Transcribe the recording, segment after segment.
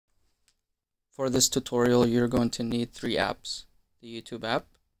For this tutorial, you're going to need 3 apps: the YouTube app,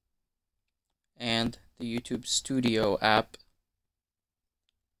 and the YouTube Studio app,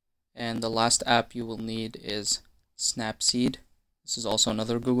 and the last app you will need is Snapseed. This is also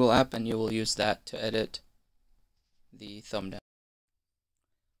another Google app, and you will use that to edit the thumbnail.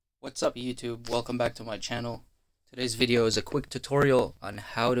 What's up, YouTube? Welcome back to my channel. Today's video is a quick tutorial on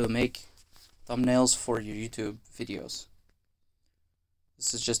how to make thumbnails for your YouTube videos.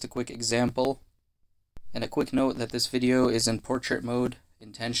 This is just a quick example, and a quick note that this video is in portrait mode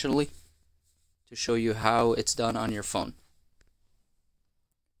intentionally to show you how it's done on your phone.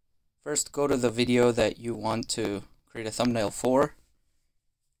 First, go to the video that you want to create a thumbnail for,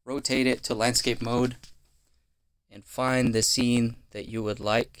 rotate it to landscape mode, and find the scene that you would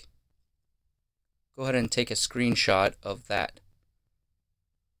like. Go ahead and take a screenshot of that.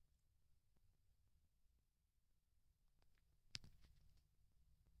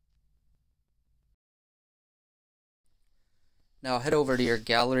 Now head over to your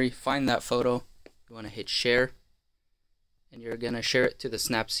gallery, find that photo, you want to hit share, and you're going to share it to the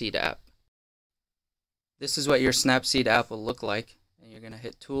Snapseed app. This is what your Snapseed app will look like, and you're going to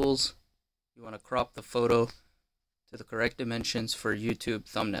hit tools. You want to crop the photo to the correct dimensions for YouTube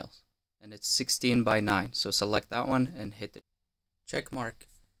thumbnails, and it's 16:9, so select that one and hit the check mark.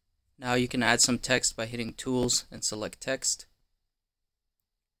 Now you can add some text by hitting tools and select text.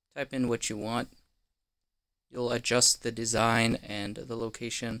 Type in what you want. You'll adjust the design and the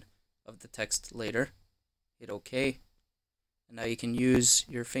location of the text later. Hit OK. And now you can use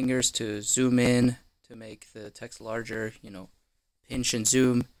your fingers to zoom in to make the text larger, pinch and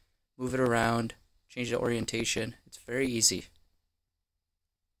zoom, move it around, change the orientation. It's very easy.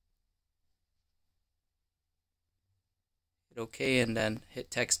 Hit OK and then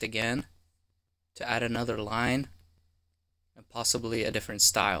hit text again to add another line and possibly a different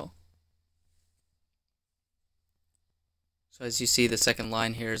style. So as you see, the second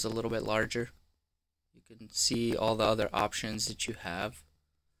line here is a little bit larger. You can see all the other options that you have.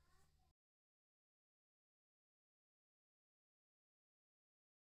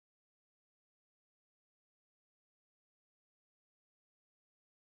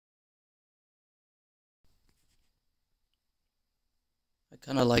 I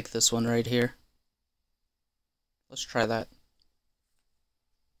kind of like this one right here. Let's try that.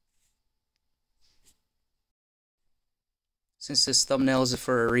 Since this thumbnail is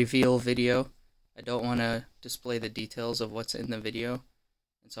for a reveal video, I don't want to display the details of what's in the video,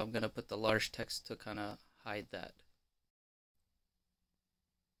 and so I'm going to put the large text to kind of hide that.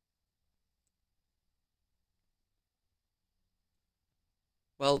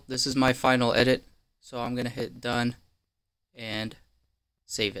 Well, this is my final edit, so I'm going to hit done and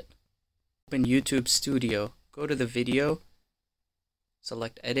save it. Open YouTube Studio, go to the video,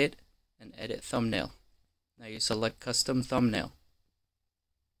 select edit, and edit thumbnail. Now you select custom thumbnail,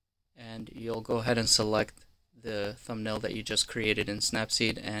 and you'll go ahead and select the thumbnail that you just created in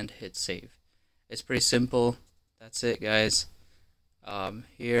Snapseed and hit save. It's pretty simple. That's it, guys.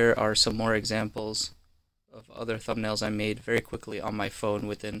 Here are some more examples of other thumbnails I made very quickly on my phone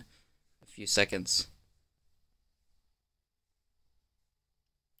within a few seconds.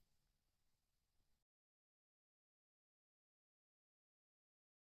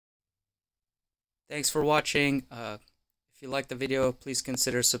 Thanks for watching. If you liked the video, please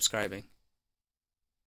consider subscribing.